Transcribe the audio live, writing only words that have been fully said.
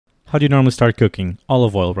How do you normally start cooking?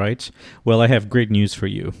 Olive oil, right? Well, I have great news for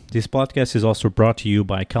you. This podcast is also brought to you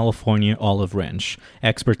by California Olive Ranch,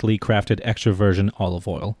 expertly crafted extra virgin olive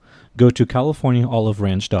oil. Go to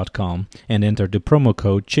californiaoliveranch.com and enter the promo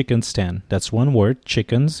code CHICKENS10, that's one word,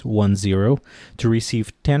 chickens10, to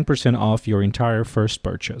receive 10% off your entire first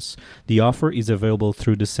purchase. The offer is available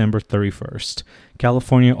through December 31st.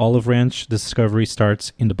 California Olive Ranch, discovery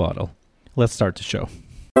starts in the bottle. Let's start the show.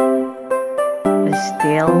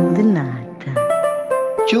 Pastel de nata.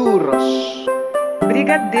 Churros.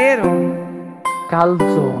 Brigadeiro.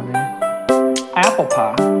 Calzone. Apple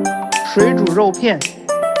pie. 水煮肉片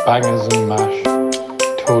Bangers and mash.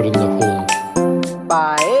 Toad in the hole.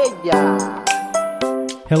 Paella.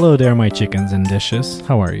 Hello there, my chickens and dishes.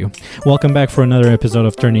 How are you? Welcome back for another episode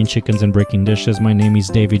of Turning Chickens and Breaking Dishes. My name is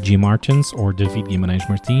David G. Martins, or David Guimarães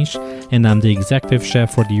Martins, and I'm the executive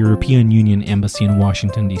chef for the European Union Embassy in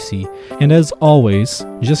Washington, D.C. And as always,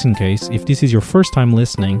 just in case, if this is your first time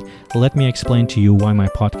listening, let me explain to you why my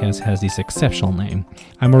podcast has this exceptional name.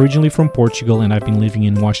 I'm originally from Portugal, and I've been living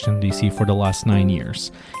in Washington, D.C. for the last 9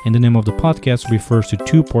 years. And the name of the podcast refers to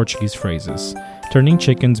two Portuguese phrases. Turning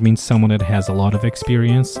chickens means someone that has a lot of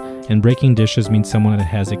experience, and breaking dishes means someone that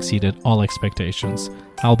has exceeded all expectations.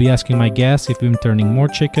 I'll be asking my guests if we've been turning more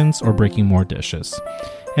chickens or breaking more dishes.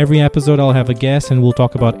 Every episode I'll have a guest and we'll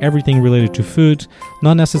talk about everything related to food,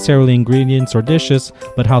 not necessarily ingredients or dishes,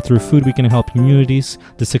 but how through food we can help communities,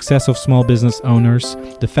 the success of small business owners,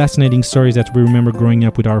 the fascinating stories that we remember growing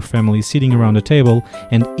up with our family sitting around the table,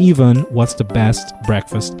 and even what's the best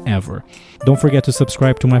breakfast ever. Don't forget to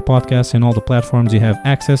subscribe to my podcast and all the platforms you have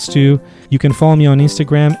access to. You can follow me on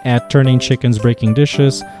Instagram at Turning Chickens Breaking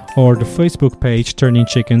Dishes or the Facebook page Turning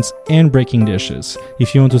Chickens and Breaking Dishes.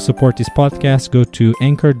 If you want to support this podcast, go to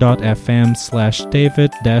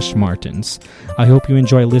anchor.fm/David-Martins. I hope you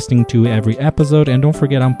enjoy listening to every episode, and don't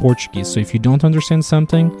forget I'm Portuguese, so if you don't understand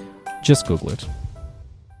something, just Google it.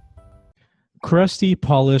 Crusty,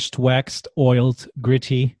 polished, waxed, oiled,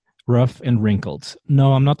 gritty, rough, and wrinkled.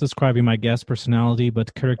 No, I'm not describing my guest's personality,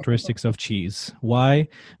 but characteristics of cheese. Why?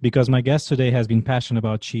 Because my guest today has been passionate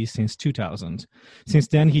about cheese since 2000. Since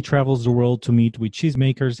then, he travels the world to meet with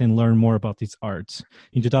cheesemakers and learn more about its art.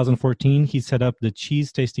 In 2014, he set up the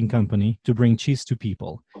Cheese Tasting Company to bring cheese to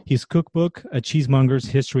people. His cookbook, A Cheesemonger's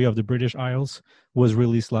History of the British Isles, was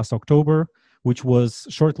released last October, which was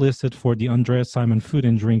shortlisted for the Andrea Simon Food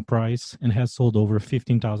and Drink Prize and has sold over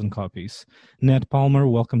 15,000 copies. Ned Palmer,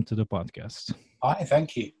 welcome to the podcast. Hi,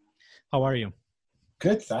 thank you. How are you?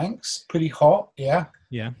 Good, thanks. Pretty hot, yeah.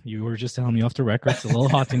 Yeah, you were just telling me off the record. It's a little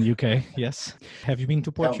hot in the UK, yes. Have you been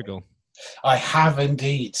to Portugal? I have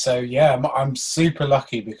indeed. So, yeah, I'm super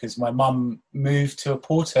lucky because my mum moved to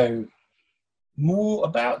Porto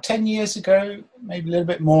about 10 years ago, maybe a little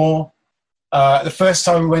bit more. The first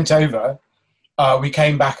time we went over, we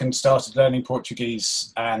came back and started learning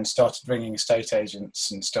Portuguese and started ringing estate agents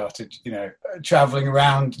and started, traveling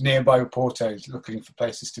around nearby Porto looking for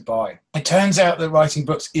places to buy. It turns out that writing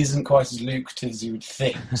books isn't quite as lucrative as you would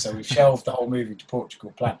think, so we've shelved the whole moving to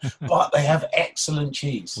Portugal plan. But they have excellent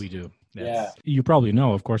cheese. We do. Yeah. You probably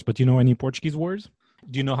know, of course, but do you know any Portuguese words?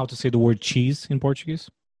 Do you know how to say the word cheese in Portuguese?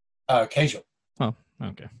 Casual. Oh,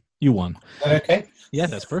 okay. You won. Is that okay? Yeah,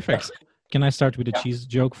 that's perfect. Can I start with a cheese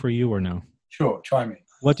joke for you or no? Sure, try me.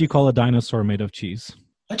 What do you call a dinosaur made of cheese?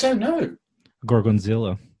 I don't know.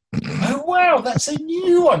 Gorgonzola. Oh, wow, that's a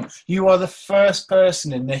new one. You are the first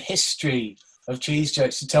person in the history of cheese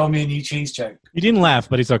jokes to tell me a new cheese joke. You didn't laugh,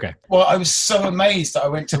 but it's okay. Well, I was so amazed that I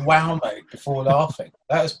went to wow mode before laughing.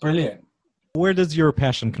 That was brilliant. Where does your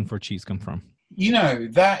passion for cheese come from?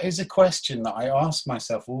 That is a question that I ask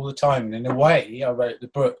myself all the time. And in a way, I wrote the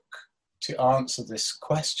book to answer this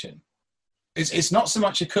question. It's not so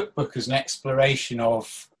much a cookbook as an exploration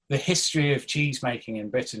of the history of cheese making in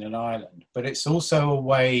Britain and Ireland, but it's also a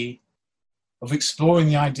way of exploring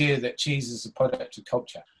the idea that cheese is a product of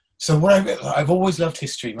culture. So I've always loved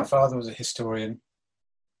history. My father was a historian.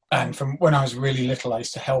 And from when I was really little, I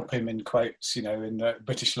used to help him in quotes, in the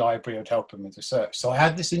British Library, I'd help him with research. So I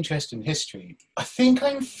had this interest in history. I think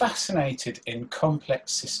I'm fascinated in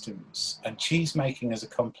complex systems, and cheese making is a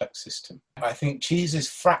complex system. I think cheese is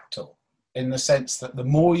fractal, in the sense that the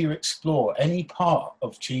more you explore any part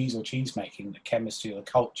of cheese or cheese making, the chemistry or the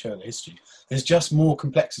culture or the history, there's just more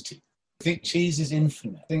complexity. I think cheese is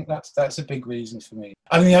infinite. I think that's a big reason for me.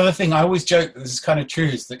 And the other thing, I always joke that this is kind of true,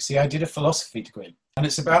 is that, I did a philosophy degree, and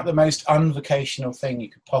it's about the most unvocational thing you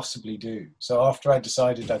could possibly do. So after I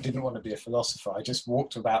decided I didn't want to be a philosopher, I just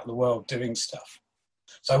walked about the world doing stuff.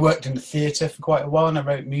 So I worked in the theatre for quite a while, and I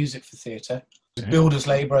wrote music for theatre. I was a builder's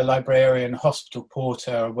labourer, librarian, hospital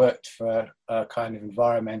porter. I worked for a kind of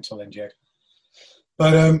environmental NGO.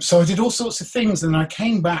 But so I did all sorts of things, and I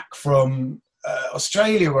came back from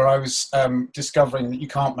Australia, where I was discovering that you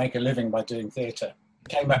can't make a living by doing theatre.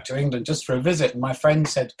 Came back to England just for a visit, and my friend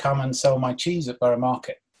said, come and sell my cheese at Borough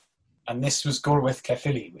Market. And this was Gorwith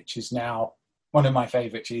Caerphilly, which is now one of my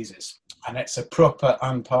favourite cheeses. And it's a proper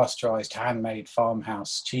unpasteurised, handmade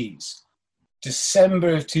farmhouse cheese.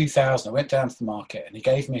 December of 2000, I went down to the market and he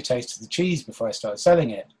gave me a taste of the cheese before I started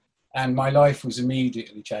selling it. And my life was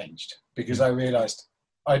immediately changed because I realised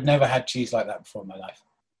I'd never had cheese like that before in my life.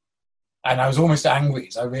 And I was almost angry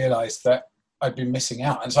as I realised that I'd been missing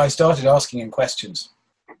out. And so I started asking him questions.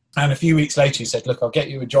 And a few weeks later, he said, look, I'll get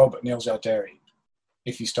you a job at Neal's Yard Dairy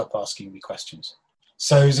if you stop asking me questions.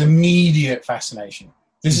 So it was immediate fascination.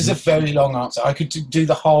 This is a very long answer. I could do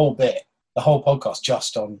the whole bit, the whole podcast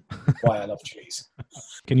just on why I love cheese.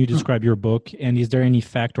 Can you describe your book? And is there any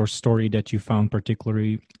fact or story that you found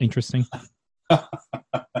particularly interesting?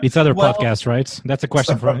 It's other podcasts, right? That's a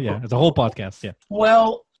question for, it's a whole podcast, yeah.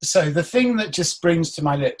 Well, so the thing that just springs to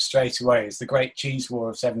my lips straight away is the Great Cheese War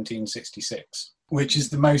of 1766, which is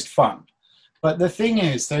the most fun. But the thing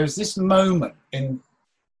is, there's this moment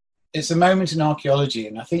it's a moment in archaeology,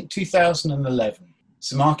 and I think 2011,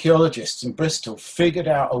 some archaeologists in Bristol figured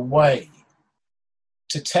out a way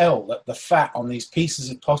to tell that the fat on these pieces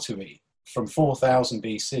of pottery from 4000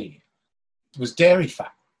 BC was dairy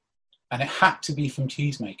fat, and it had to be from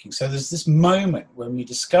cheese making. So there's this moment when we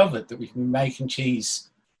discovered that we've been making cheese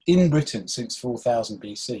in Britain since 4000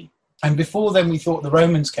 BC. And before then, we thought the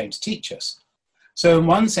Romans came to teach us. So in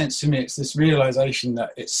one sense, to me, it's this realization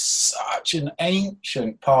that it's such an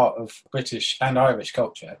ancient part of British and Irish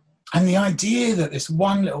culture. And the idea that this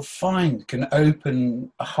one little find can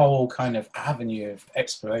open a whole kind of avenue of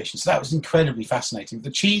exploration. So that was incredibly fascinating.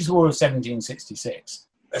 The Cheese War of 1766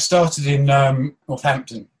 started in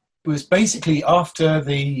Northampton. It was basically after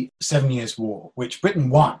the 7 Years' War, which Britain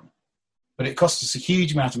won, but it cost us a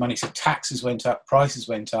huge amount of money. So taxes went up, prices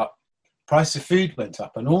went up, price of food went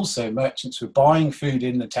up, and also merchants were buying food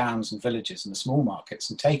in the towns and villages and the small markets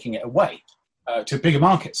and taking it away to bigger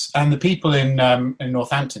markets. And the people in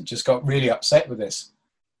Northampton just got really upset with this.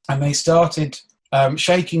 And they started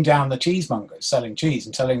shaking down the cheesemongers selling cheese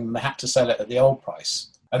and telling them they had to sell it at the old price.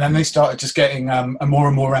 And then they started just getting more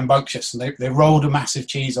and more rambunctious, and they rolled a massive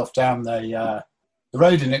cheese off down the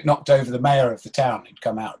road, and it knocked over the mayor of the town who'd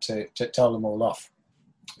come out to tell them all off.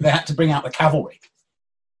 They had to bring out the cavalry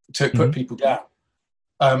to put people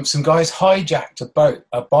down. Some guys hijacked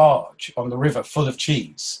a barge on the river full of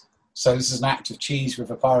cheese. So this is an act of cheese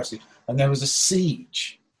river piracy. And there was a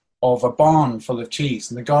siege of a barn full of cheese.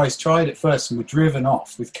 And the guys tried it first and were driven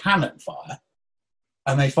off with cannon fire.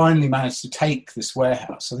 And they finally managed to take this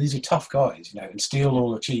warehouse. So these are tough guys, and steal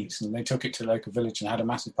all the cheese. And they took it to the local village and had a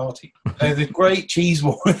massive party. So the Great Cheese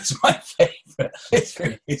War is my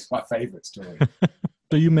favourite. It's my favourite story.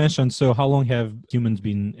 So you mentioned, how long have humans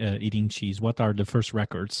been eating cheese? What are the first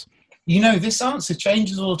records? This answer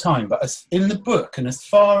changes all the time, but in the book, and as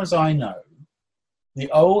far as I know,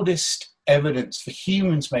 the oldest evidence for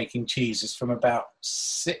humans making cheese is from about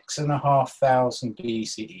 6,500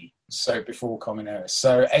 BCE, so before Common Era,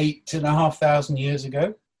 so 8,500 years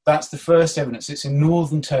ago. That's the first evidence. It's in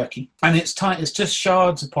northern Turkey, and it's just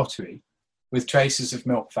shards of pottery with traces of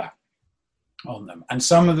milk fat on them. And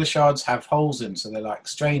some of the shards have holes in, so they're like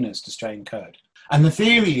strainers to strain curd. And the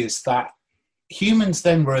theory is that humans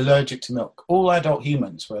then were allergic to milk. All adult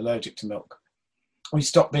humans were allergic to milk. We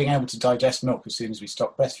stopped being able to digest milk as soon as we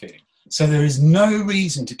stopped breastfeeding. So there is no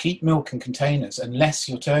reason to keep milk in containers unless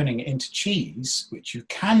you're turning it into cheese, which you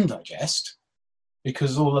can digest,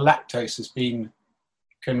 because all the lactose has been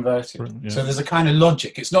converted. Yeah. So there's a kind of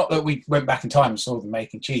logic. It's not that we went back in time and saw them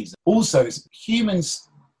making cheese. Also, humans,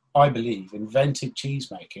 I believe, invented cheese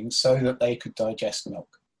making so that they could digest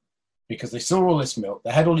milk, because they saw all this milk.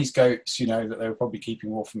 They had all these goats, that they were probably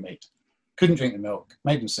keeping orphan meat. Couldn't drink the milk,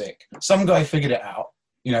 made them sick. Some guy figured it out.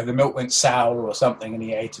 The milk went sour or something, and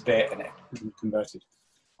he ate a bit, and it converted.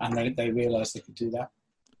 And they realised they could do that.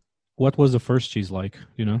 What was the first cheese like?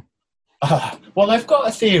 Well, I've got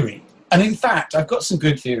a theory. And in fact, I've got some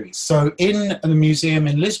good theories. So in the museum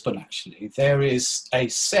in Lisbon, actually, there is a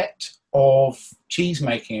set of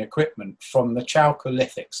cheese-making equipment from the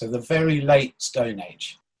Chalcolithic, so the very late Stone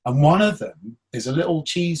Age. And one of them is a little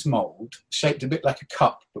cheese mould shaped a bit like a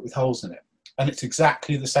cup, but with holes in it. And it's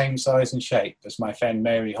exactly the same size and shape as my friend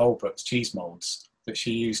Mary Holbrook's cheese moulds that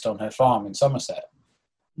she used on her farm in Somerset,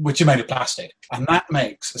 which are made of plastic. And that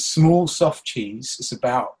makes a small, soft cheese. It's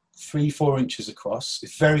about 3-4 inches across.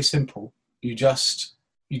 It's very simple. You just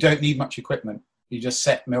You don't need much equipment. You just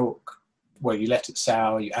set milk, well, you let it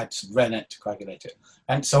sour, you add some rennet to coagulate it.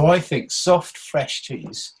 And so I think soft, fresh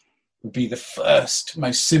cheese would be the first,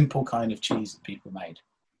 most simple kind of cheese that people made.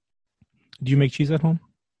 Do you make cheese at home?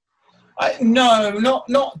 No,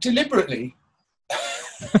 not deliberately.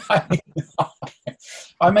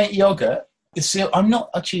 I make yogurt. See, I'm not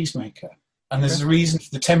a cheesemaker, and there's a reason for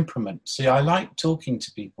the temperament. See, I like talking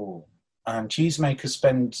to people, and cheesemakers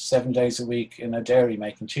spend 7 days a week in a dairy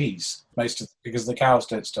making cheese, because the cows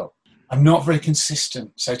don't stop. I'm not very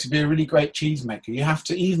consistent, so to be a really great cheesemaker, you have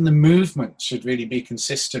to, even the movement should really be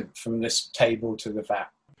consistent from this table to the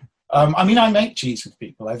vat. I mean, I make cheese with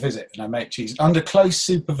people. I visit and I make cheese. Under close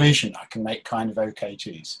supervision, I can make kind of okay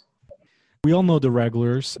cheese. We all know the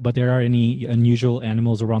regulars, but there are any unusual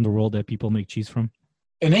animals around the world that people make cheese from?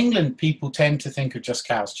 In England, people tend to think of just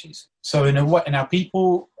cow's cheese. So in a way, now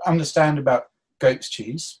people understand about goat's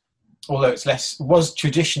cheese, although it was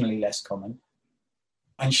traditionally less common.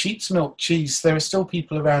 And sheep's milk cheese, there are still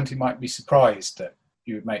people around who might be surprised that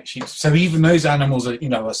you would make sheep. So even those animals are,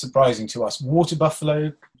 are surprising to us. Water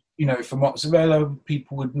buffalo, for mozzarella,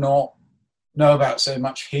 people would not know about so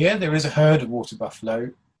much here. There is a herd of water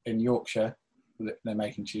buffalo in Yorkshire that they're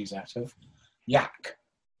making cheese out of. Yaks.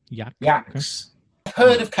 Okay.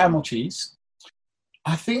 Herd of camel cheese.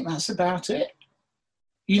 I think that's about it.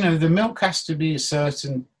 The milk has to be it has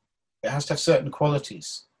to have certain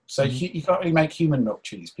qualities. So you can't really make human milk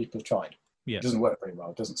cheese. People have tried. Yes. It doesn't work very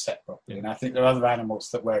well. It doesn't set properly. And I think there are other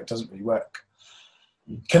animals where it doesn't really work.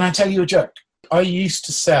 Can I tell you a joke? I used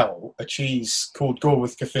to sell a cheese called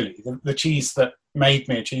Gorworth Caerphilly, the cheese that made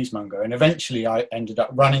me a cheesemonger. And eventually I ended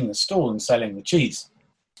up running the stall and selling the cheese.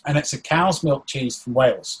 And it's a cow's milk cheese from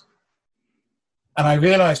Wales. And I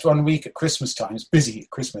realised one week at Christmas time, it's busy at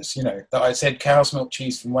Christmas, that I said cow's milk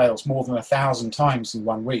cheese from Wales more than 1,000 times in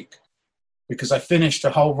 1 week. Because I finished a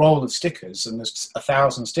whole roll of stickers, and there's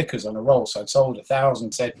 1,000 stickers on a roll. So I'd sold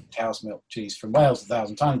 1,000, said cow's milk cheese from Wales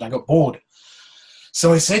 1,000 times, and I got bored.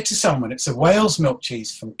 So I said to someone, it's a Wales milk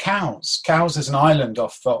cheese from Cowes. Cowes is an island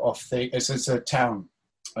it's a town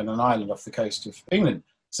on an island off the coast of England.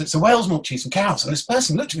 So it's a Wales milk cheese from Cowes. And this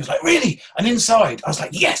person looked at me and was like, really? And inside, I was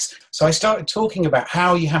like, yes. So I started talking about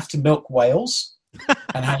how you have to milk whales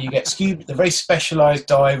and how you get the very specialised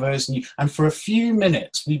divers. And for a few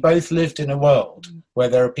minutes, we both lived in a world where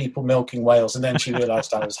there are people milking whales. And then she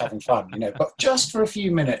realised I was having fun, But just for a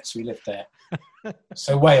few minutes, we lived there.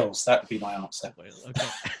 So Wales, that would be my answer.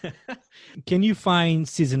 Okay. Can you find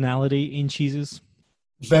seasonality in cheeses?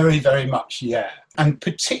 Very, very much, yeah. And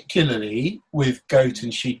particularly with goat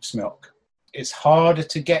and sheep's milk. It's harder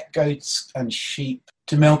to get goats and sheep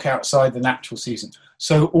to milk outside the natural season.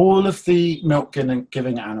 So all of the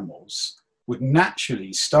milk-giving animals would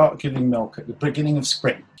naturally start giving milk at the beginning of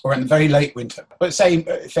spring or in the very late winter, but say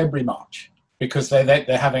February, March, because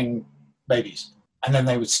they're having babies. And then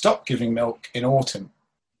they would stop giving milk in autumn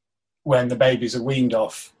when the babies are weaned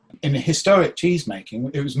off. In historic cheese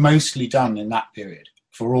making, it was mostly done in that period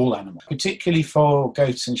for all animals, particularly for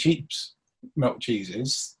goats and sheep's milk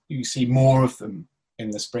cheeses. You see more of them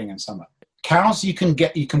in the spring and summer. Cows you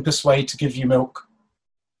can persuade to give you milk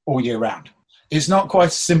all year round. It's not quite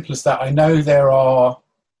as simple as that. I know there are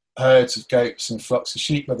herds of goats and flocks of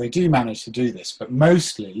sheep where they do manage to do this, but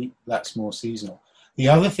mostly that's more seasonal. The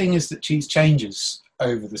other thing is that cheese changes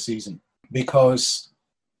over the season because,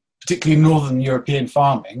 particularly in northern European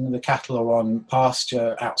farming, the cattle are on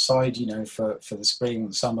pasture outside, for the spring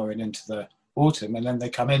and summer and into the autumn, and then they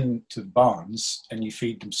come into the barns and you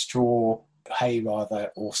feed them hay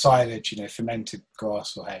rather, or silage, fermented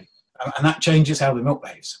grass or hay. And that changes how the milk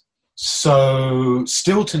behaves. So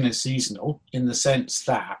Stilton is seasonal in the sense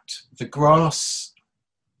that the grass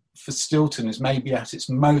for Stilton is maybe at its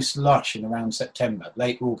most lush in around September,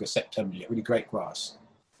 late August, September. You get really great grass.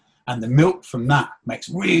 And the milk from that makes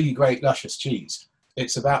really great, luscious cheese.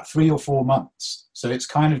 It's about 3 or 4 months. So it's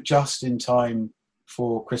kind of just in time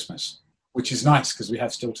for Christmas, which is nice because we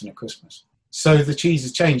have Stilton at Christmas. So the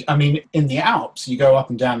cheeses change. I mean, in the Alps, you go up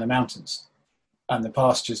and down the mountains and the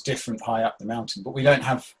pasture's different high up the mountain, but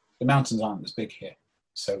the mountains aren't as big here.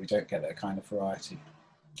 So we don't get that kind of variety.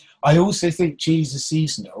 I also think cheese is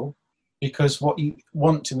seasonal because what you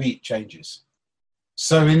want to eat changes.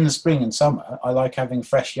 So in the spring and summer, I like having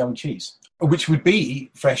fresh young cheese, which would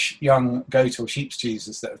be fresh young goat or sheep's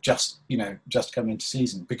cheeses that have just come into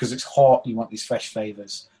season because it's hot. You want these fresh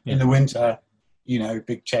flavours. Yeah. In the winter,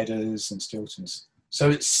 big cheddars and Stiltons. So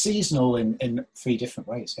it's seasonal in 3 different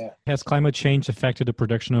ways. Yeah. Has climate change affected the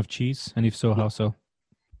production of cheese? And if so, how so?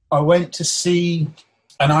 I went to see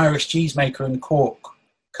an Irish cheesemaker in Cork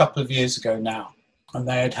a couple of years ago now, and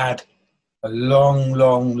they had a long,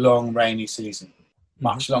 long, long rainy season,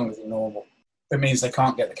 much longer than normal. It means they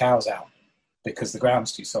can't get the cows out because the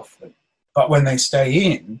ground's too soft for them. But when they stay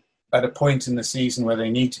in, at a point in the season where they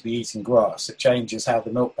need to be eating grass, it changes how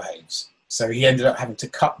the milk behaves. So he ended up having to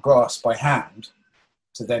cut grass by hand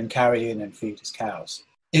to then carry in and feed his cows.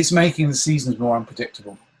 It's making the seasons more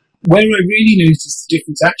unpredictable. Where I really noticed the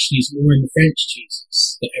difference actually is more in the French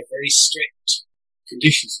cheeses that have very strict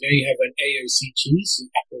conditions. Now you have an AOC cheese, an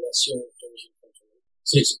appellation d'origine contrôlée.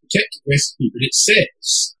 So it's a protected recipe, but it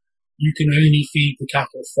says you can only feed the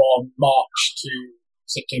cattle from March to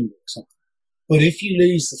September or something. But if you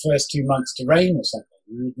lose the first 2 months to rain or something,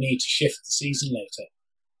 you would need to shift the season later.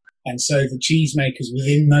 And so the cheesemakers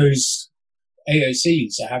within those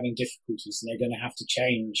AOCs are having difficulties, and they're going to have to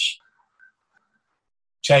change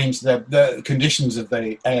the conditions of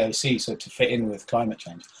the AOC so to fit in with climate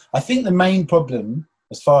change. I think the main problem,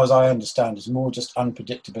 as far as I understand, is more just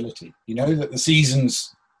unpredictability. You know, that the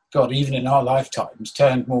seasons, God, even in our lifetimes,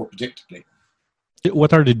 turned more predictably.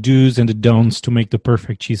 What are the do's and the don'ts to make the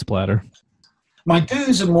perfect cheese platter? My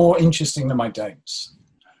do's are more interesting than my don'ts.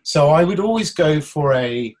 So I would always go for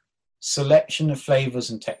a selection of flavors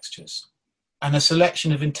and textures and a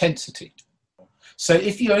selection of intensity. So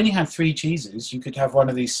if you only have 3 cheeses, you could have one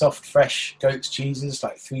of these soft, fresh goat's cheeses,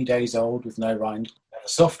 like 3 days old with no rind. A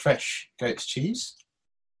soft, fresh goat's cheese.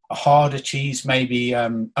 A harder cheese, maybe,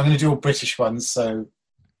 I'm going to do all British ones, so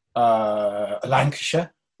a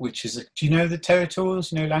Lancashire, which is, do you know the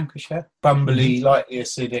territorials? You know Lancashire? Bumbly, lightly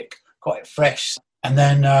acidic, quite fresh. And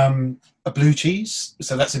then a blue cheese,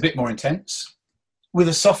 so that's a bit more intense, with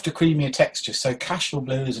a softer, creamier texture. So Cashel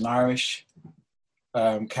Blue is an Irish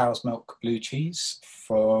cow's milk blue cheese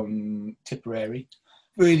from Tipperary.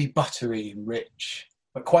 Really buttery and rich,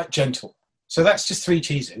 but quite gentle. So that's just 3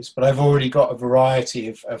 cheeses, but I've already got a variety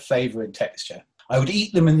of flavour and texture. I would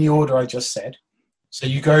eat them in the order I just said. So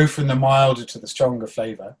you go from the milder to the stronger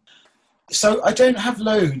flavour. So I don't have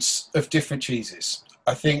loads of different cheeses,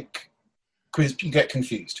 I think, because you get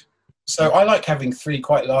confused. So I like having 3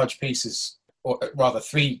 quite large pieces, or rather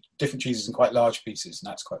 3 different cheeses and quite large pieces, and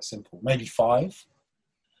that's quite simple. Maybe 5.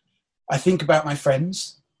 I think about my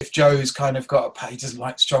friends. If Joe's kind of he doesn't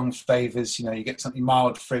like strong flavours, you know, you get something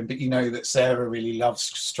mild for him, but you know that Sarah really loves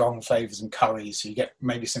strong flavours and curries, so you get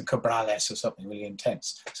maybe some cabrales or something really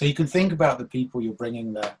intense. So you can think about the people you're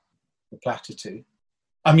bringing the platter to.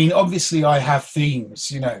 I mean, obviously I have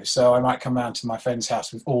themes, you know, so I might come round to my friend's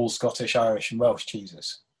house with all Scottish, Irish and Welsh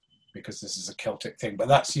cheeses because this is a Celtic thing, but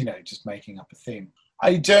that's, you know, just making up a theme.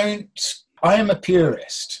 I am a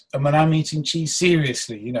purist, and when I'm eating cheese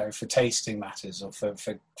seriously, you know, for tasting matters or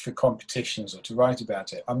for competitions or to write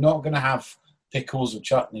about it, I'm not going to have pickles or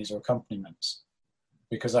chutneys or accompaniments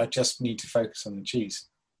because I just need to focus on the cheese.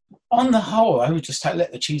 On the whole, I would just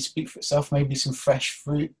let the cheese speak for itself, maybe some fresh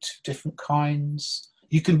fruit, different kinds.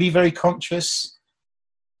 You can be very conscious.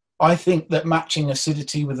 I think that matching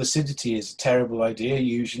acidity with acidity is a terrible idea,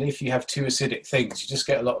 usually. If you have 2 acidic things, you just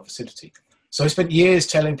get a lot of acidity. So I spent years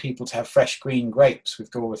telling people to have fresh green grapes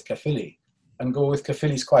with Gorwith Caerphilly. And Gorwith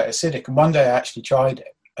Caerphilly is quite acidic. And one day I actually tried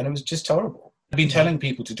it, and it was just horrible. I've been telling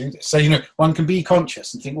people to do this. So, you know, one can be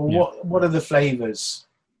conscious and think, well, what are the flavours?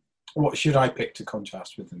 What should I pick to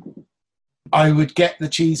contrast with them? I would get the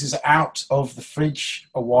cheeses out of the fridge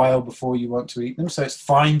a while before you want to eat them. So it's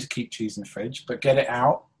fine to keep cheese in the fridge, but get it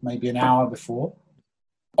out maybe an hour before.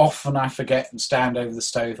 Often I forget and stand over the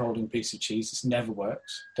stove holding a piece of cheese. This never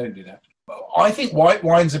works. Don't do that. I think white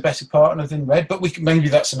wine's a better partner than red, but maybe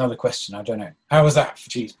that's another question. I don't know. How was that for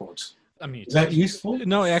cheese boards? I mean, is that useful?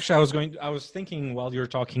 No, actually, I was thinking while you're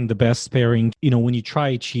talking the best pairing, you know, when you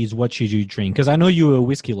try cheese, what should you drink? Because I know you're a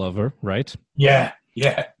whiskey lover, right? Yeah.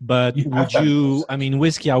 But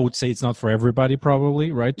whiskey, I would say it's not for everybody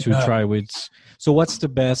probably, right? To try with. So what's the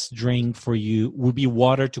best drink for you? Would be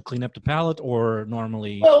water to clean up the palate or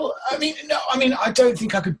normally? Well, I don't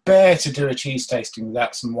think I could bear to do a cheese tasting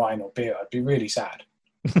without some wine or beer. I'd be really sad.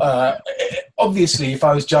 Obviously, if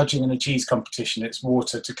I was judging in a cheese competition, it's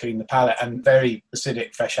water to clean the palate and very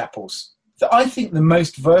acidic fresh apples. I think the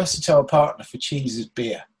most versatile partner for cheese is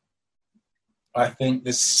beer. I think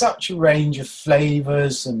there's such a range of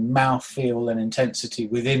flavours and mouthfeel and intensity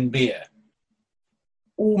within beer,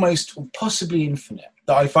 almost or possibly infinite,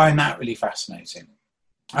 that I find that really fascinating.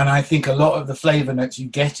 And I think a lot of the flavour notes you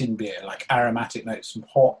get in beer, like aromatic notes from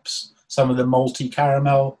hops, some of the malty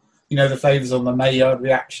caramel, you know, the flavours on the Maillard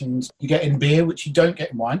reactions you get in beer, which you don't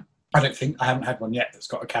get in wine. I haven't had one yet that's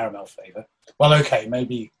got a caramel flavour. Well, okay,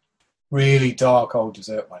 maybe really dark old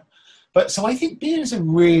dessert wine. But so I think beer is a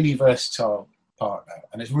really versatile partner,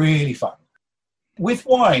 and it's really fun. With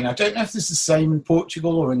wine, I don't know if this is the same in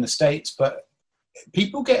Portugal or in the States, but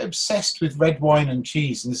people get obsessed with red wine and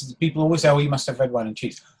cheese. And this is, people always say, oh, you must have red wine and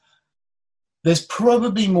cheese. There's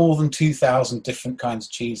probably more than 2,000 different kinds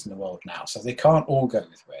of cheese in the world now, so they can't all go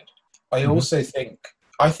with red.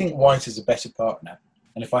 I think white is a better partner.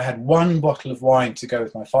 And if I had one bottle of wine to go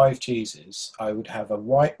with my 5 cheeses, I would have a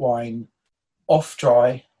white wine, off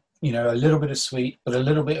dry, you know, a little bit of sweet, but a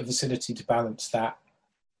little bit of acidity to balance that.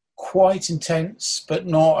 Quite intense, but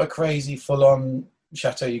not a crazy full-on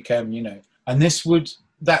Chateau Yquem, you know. And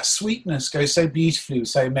that sweetness goes so beautifully with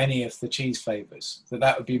so many of the cheese flavours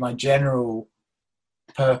that would be my general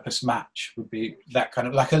purpose match, would be that kind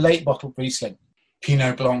of, like a late bottled Riesling,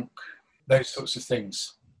 Pinot Blanc, those sorts of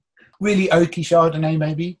things. Really oaky Chardonnay,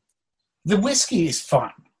 maybe. The whiskey is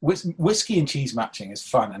fun. Whiskey and cheese matching is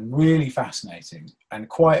fun and really fascinating and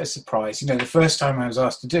quite a surprise. You know, the first time I was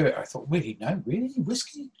asked to do it, I thought, really?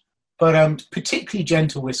 Whiskey? But particularly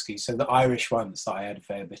gentle whiskey, so the Irish ones that I had a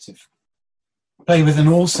fair bit of play with, and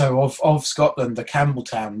also of Scotland, the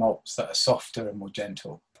Campbelltown malts that are softer and more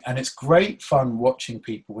gentle. And it's great fun watching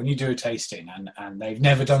people when you do a tasting and they've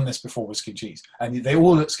never done this before, whiskey and cheese, and they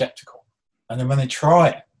all look sceptical. And then when they try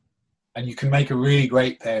it, and you can make a really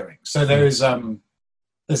great pairing. So there's an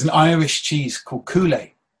Irish cheese called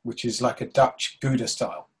Kool-Aid, which is like a Dutch Gouda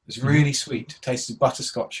style. It's really sweet. It tastes of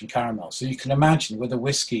butterscotch and caramel. So you can imagine with a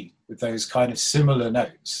whiskey with those kind of similar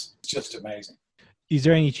notes, it's just amazing. Is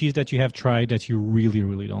there any cheese that you have tried that you really,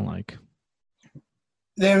 really don't like?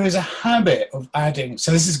 There is a habit of adding,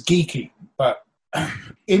 so this is geeky, but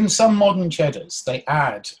in some modern cheddars, they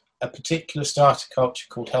add a particular starter culture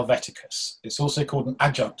called Helveticus. It's also called an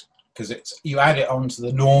adjunct because you add it onto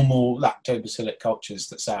the normal lactobacillic cultures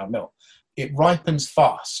that sour milk. It ripens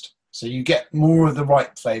fast, so you get more of the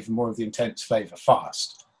ripe flavour, more of the intense flavour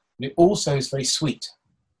fast. But it also is very sweet.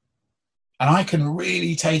 And I can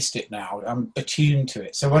really taste it now. I'm attuned to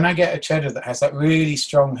it. So when I get a cheddar that has that really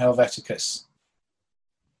strong Helveticus,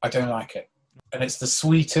 I don't like it. And it's the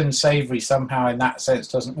sweet and savoury somehow in that sense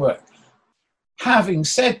doesn't work. Having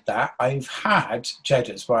said that, I've had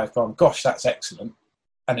cheddars where I've gone, gosh, that's excellent.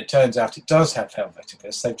 And it turns out it does have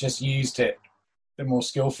Helveticus. They've just used it a bit more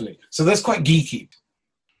skillfully. So that's quite geeky.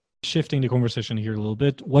 Shifting the conversation here a little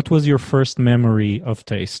bit, what was your first memory of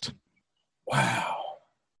taste? Wow.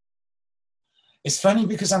 It's funny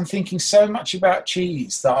because I'm thinking so much about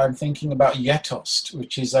cheese that I'm thinking about Gjetost,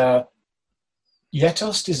 which is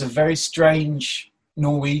Gjetost is a very strange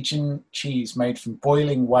Norwegian cheese made from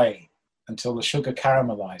boiling whey until the sugar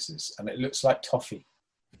caramelizes, and it looks like toffee.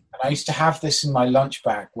 And I used to have this in my lunch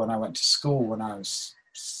bag when I went to school when I was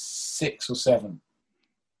 6 or 7.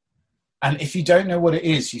 And if you don't know what it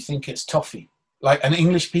is, you think it's toffee. Like, and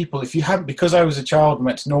English people, if you haven't, because I was a child and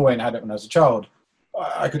went to Norway and had it when I was a child,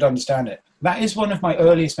 I could understand it. That is one of my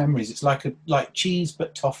earliest memories. It's like cheese,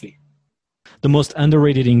 but toffee. The most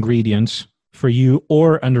underrated ingredient for you,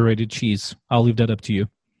 or underrated cheese? I'll leave that up to you.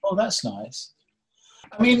 Oh, that's nice.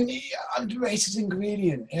 I mean, underrated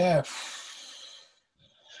ingredient, yeah.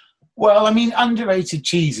 Well, I mean, underrated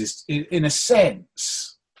cheese is, in a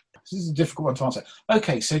sense, this is a difficult one to answer.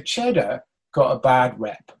 Okay, so cheddar got a bad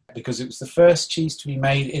rep because it was the first cheese to be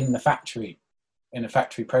made in the factory, in a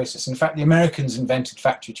factory process. In fact, the Americans invented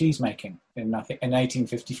factory cheese making in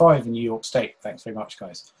 1855 in New York State. Thanks very much,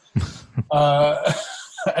 guys.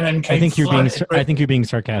 And then I think you're being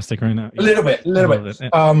sarcastic right now. A little bit.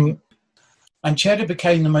 Yeah. And cheddar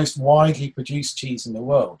became the most widely produced cheese in the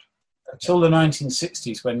world until the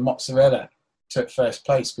 1960s, when mozzarella took first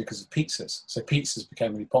place because of pizzas. So pizzas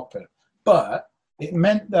became really popular. But it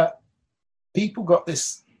meant that people got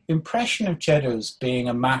this impression of cheddar as being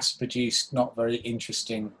a mass-produced, not very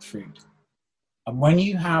interesting food. And when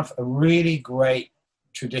you have a really great,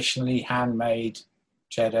 traditionally handmade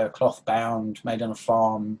cheddar, cloth-bound, made on a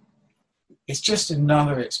farm, it's just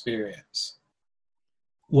another experience.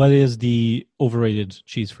 What is the overrated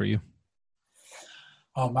cheese for you?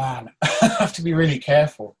 Oh, man. I have to be really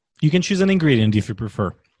careful. You can choose an ingredient if you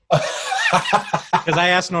prefer. Because I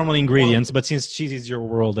ask normally ingredients, but since cheese is your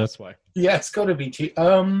world, that's why. Yeah, it's got to be cheese.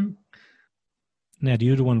 Ned,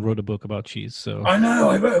 you're the one who wrote a book about cheese, so... I know,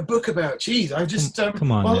 I wrote a book about cheese. I just...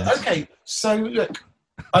 Come on, well, Ned. okay, so look,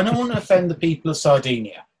 I don't want to offend the people of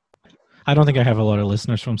Sardinia. I don't think I have a lot of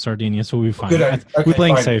listeners from Sardinia, so we'll be fine. Good, okay, We're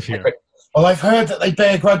playing fine. safe here. Okay. Well, I've heard that they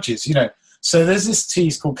bear grudges, you know. So there's this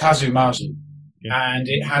cheese called casu marzu, and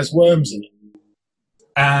it has worms in it.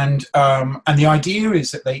 And the idea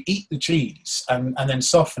is that they eat the cheese and then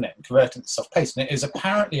soften it and convert it into soft paste. And it is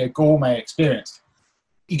apparently a gourmet experience.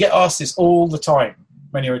 You get asked this all the time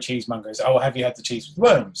when you're a cheesemonger. Oh, have you had the cheese with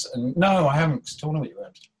worms? And no, I haven't. I don't want to eat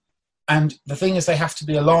worms. And the thing is, they have to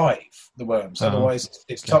be alive, the worms, otherwise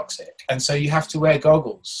it's toxic. And so you have to wear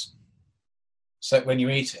goggles so when you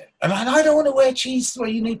eat it. And I don't want to wear cheese where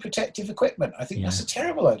you need protective equipment. I think that's a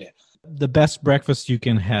terrible idea. The best breakfast you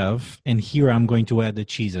can have, and here I'm going to add the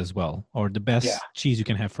cheese as well, or the best cheese you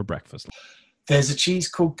can have for breakfast. There's a cheese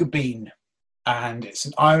called Gabine, and it's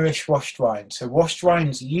an Irish washed rind. So washed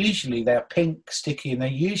rinds, usually they're pink, sticky, and they're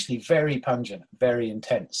usually very pungent, very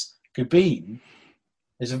intense. Gabine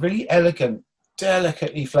is a really elegant,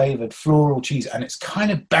 delicately flavoured floral cheese, and it's kind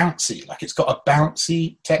of bouncy, like it's got a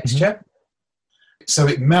bouncy texture. Mm-hmm. So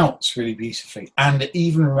it melts really beautifully, and it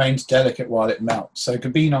even remains delicate while it melts. So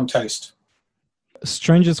Gabine on toast.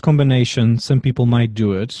 Strangest combination, some people might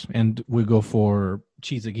do it, and we go for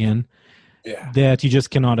cheese again, that you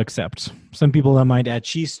just cannot accept. Some people that might add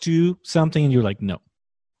cheese to something, and you're like, no.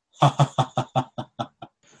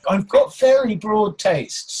 I've got very broad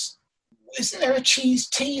tastes. Isn't there a cheese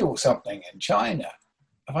tea or something in China?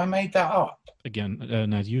 Have I made that up? Again,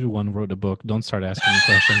 Nat, you're the one who wrote the book. Don't start asking me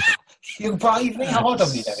questions. You're really hard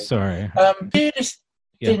on me, David. Sorry. Weirdest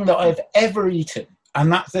thing that I've ever eaten,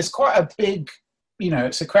 and there's quite a big,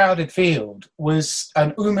 it's a crowded field, was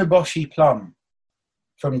an umeboshi plum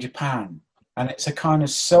from Japan. And it's a kind of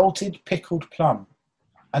salted, pickled plum.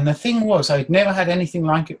 And the thing was, I'd never had anything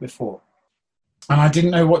like it before. And I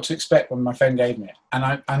didn't know what to expect when my friend gave me it.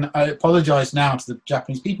 And I apologize now to the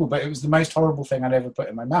Japanese people, but it was the most horrible thing I'd ever put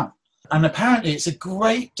in my mouth. And apparently it's a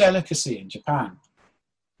great delicacy in Japan.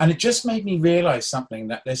 And it just made me realize something,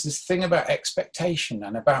 that there's this thing about expectation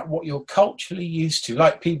and about what you're culturally used to,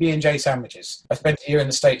 like PB&J sandwiches. I spent a year in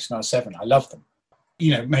the States when I was 7. I love them.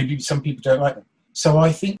 Maybe some people don't like them. So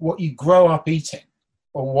I think what you grow up eating,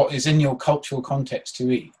 or what is in your cultural context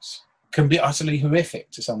to eat, can be utterly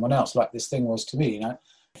horrific to someone else, like this thing was to me. I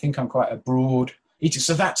think I'm quite a broad eater.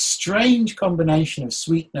 So that strange combination of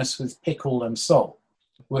sweetness with pickle and salt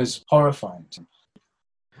was horrifying to me.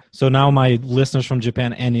 So now my listeners from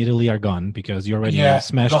Japan and Italy are gone because you already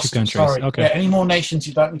smashed 2 countries. Sorry. Okay. Any more nations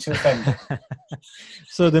you'd like me to offend?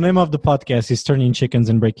 So the name of the podcast is Turning Chickens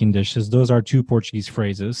and Breaking Dishes. Those are 2 Portuguese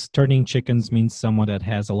phrases. Turning chickens means someone that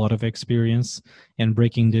has a lot of experience, and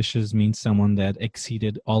breaking dishes means someone that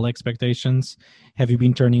exceeded all expectations. Have you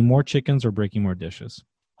been turning more chickens or breaking more dishes?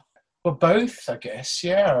 Well, both, I guess,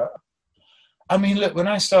 yeah. I mean, look, when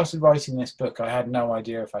I started writing this book, I had no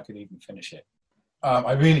idea if I could even finish it.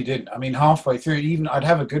 I really didn't. I mean, halfway through, I'd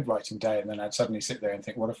have a good writing day, and then I'd suddenly sit there and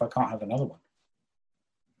think, what if I can't have another one?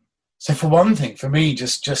 So for one thing, for me,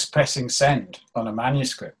 just pressing send on a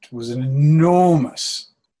manuscript was an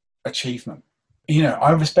enormous achievement.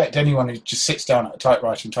 I respect anyone who just sits down at a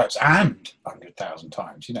typewriter and types and 100,000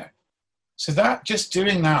 times, So just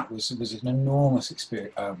doing that was an enormous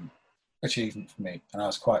achievement for me, and I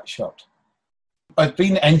was quite shocked. I've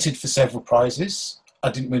been entered for several prizes.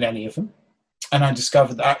 I didn't win any of them. And I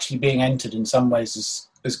discovered that actually being entered in some ways is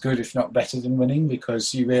as good, if not better, than winning,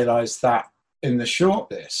 because you realise that in the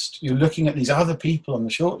shortlist, you're looking at these other people on the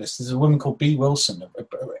shortlist. There's a woman called Bee Wilson.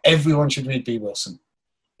 Everyone should read Bee Wilson.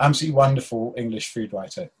 Absolutely wonderful English food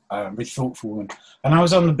writer, really thoughtful woman. And I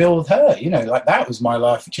was on the bill with her. That was my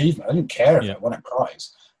life achievement. I didn't care if I won a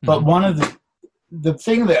prize. But one of the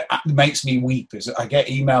thing that makes me weep is I get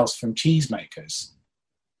emails from cheesemakers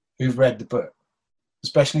who've read the book.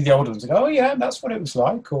 Especially the older ones, go, oh yeah, that's what it was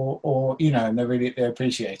like, or and they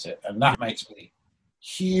appreciate it, and that makes me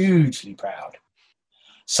hugely proud.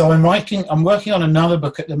 So I'm working on another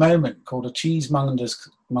book at the moment called A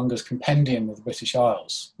Cheesemonger's Compendium of the British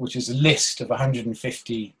Isles, which is a list of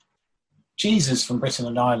 150 cheeses from Britain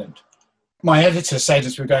and Ireland. My editor said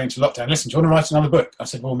as we were going to lockdown, listen, do you want to write another book? I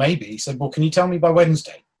said, well, maybe. He said, well, can you tell me by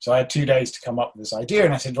Wednesday? So I had 2 days to come up with this idea,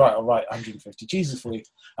 and I said, right, I'll write 150 cheeses for you.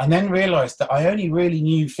 And then realised that I only really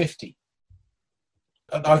knew 50.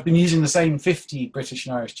 I've been using the same 50 British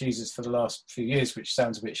and Irish cheeses for the last few years, which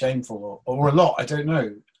sounds a bit shameful, or a lot, I don't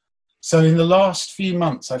know. So in the last few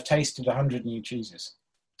months, I've tasted 100 new cheeses.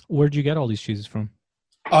 Where'd you get all these cheeses from?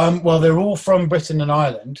 Well, they're all from Britain and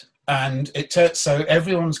Ireland. And so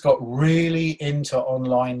everyone's got really into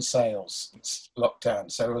online sales. It's lockdown.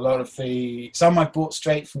 So a lot of some I bought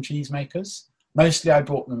straight from cheesemakers. Mostly I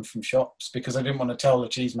bought them from shops because I didn't want to tell the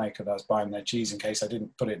cheesemaker that I was buying their cheese in case I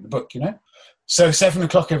didn't put it in the book, So 7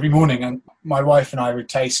 o'clock every morning, and my wife and I would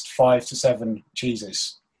taste 5 to 7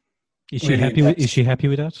 cheeses. Is she happy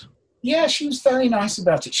with that? Yeah, she was very nice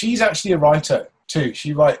about it. She's actually a writer too.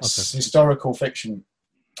 She writes historical fiction.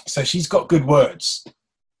 So she's got good words.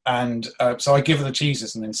 And so I give her the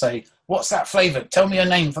cheeses and then say, what's that flavour? Tell me a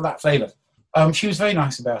name for that flavour. She was very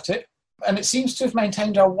nice about it. And it seems to have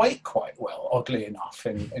maintained our weight quite well, oddly enough,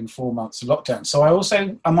 in 4 months of lockdown. So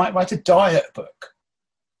I might write a diet book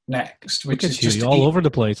next, which is just all over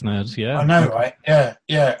the place, Ned. Yeah, I know, right?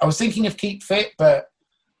 Yeah. I was thinking of keep fit, but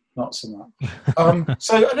not so much.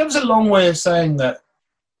 So that was a long way of saying that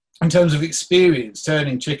in terms of experience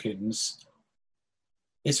turning chickens,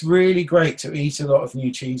 it's really great to eat a lot of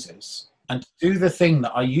new cheeses and to do the thing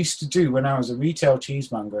that I used to do when I was a retail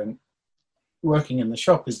cheesemonger and working in the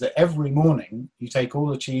shop, is that every morning you take all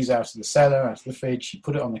the cheese out of the cellar, out of the fridge, you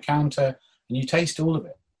put it on the counter, and you taste all of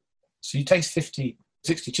it. So you taste 50,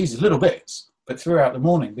 60 cheeses, little bits, but throughout the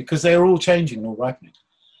morning, because they're all changing and all ripening.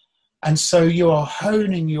 And so you are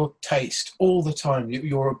honing your taste all the time,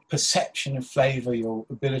 your perception of flavour, your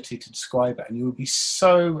ability to describe it, and you will be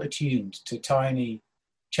so attuned to tiny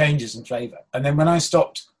changes in flavour. And then when I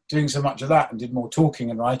stopped doing so much of that and did more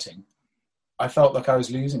talking and writing, I felt like I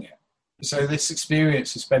was losing it. So this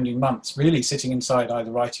experience of spending months really sitting inside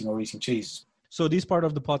either writing or eating cheese. So this part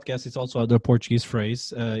of the podcast is also the Portuguese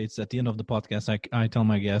phrase. It's at the end of the podcast. I tell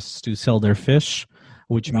my guests to sell their fish,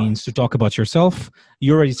 which means to talk about yourself.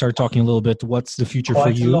 You already started talking a little bit. What's the future for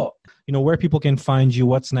you? You know, where people can find you,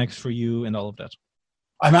 what's next for you, and all of that.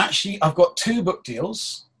 I've got 2 book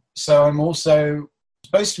deals. So I'm also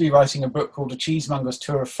supposed to be writing a book called A Cheesemonger's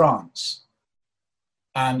Tour of France.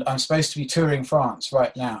 And I'm supposed to be touring France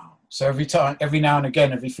right now. So every now and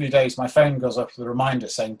again, every few days, my phone goes up with a reminder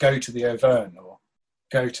saying, go to the Auvergne or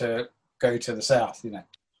go to the south, you know.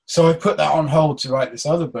 So I put that on hold to write this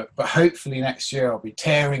other book, but hopefully next year I'll be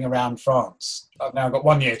tearing around France. I've now got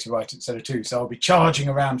 1 year to write it instead of 2. So I'll be charging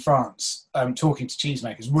around France, talking to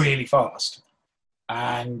cheesemakers really fast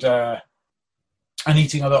and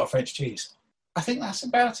eating a lot of French cheese. I think that's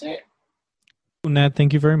about it. Ned,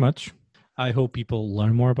 thank you very much. I hope people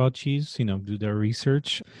learn more about cheese, do their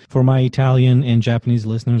research. For my Italian and Japanese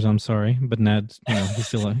listeners, I'm sorry, but Ned, he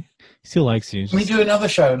still likes you. Can we do another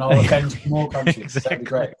show and I'll attend more countries? Exactly. That'd be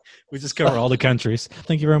great. We just cover all the countries.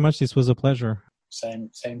 Thank you very much. This was a pleasure. Same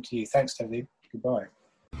to you. Thanks, David. Goodbye.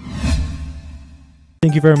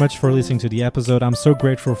 Thank you very much for listening to the episode. I'm so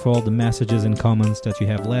grateful for all the messages and comments that you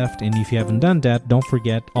have left. And if you haven't done that, don't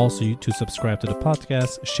forget also to subscribe to the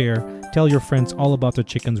podcast, share, tell your friends all about the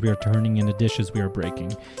chickens we are turning and the dishes we are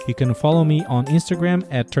breaking. You can follow me on Instagram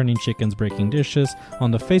at Turning Chickens Breaking Dishes, on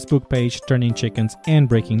the Facebook page Turning Chickens and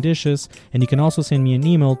Breaking Dishes, and you can also send me an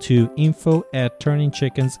email to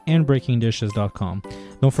info@turningchickensandbreakingdishes.com.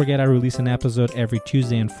 Don't forget I release an episode every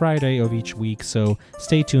Tuesday and Friday of each week, so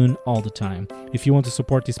stay tuned all the time. If you want to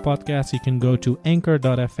support this podcast, you can go to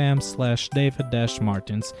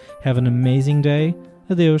anchor.fm/David-Martins. Have an amazing day.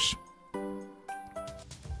 Adeus.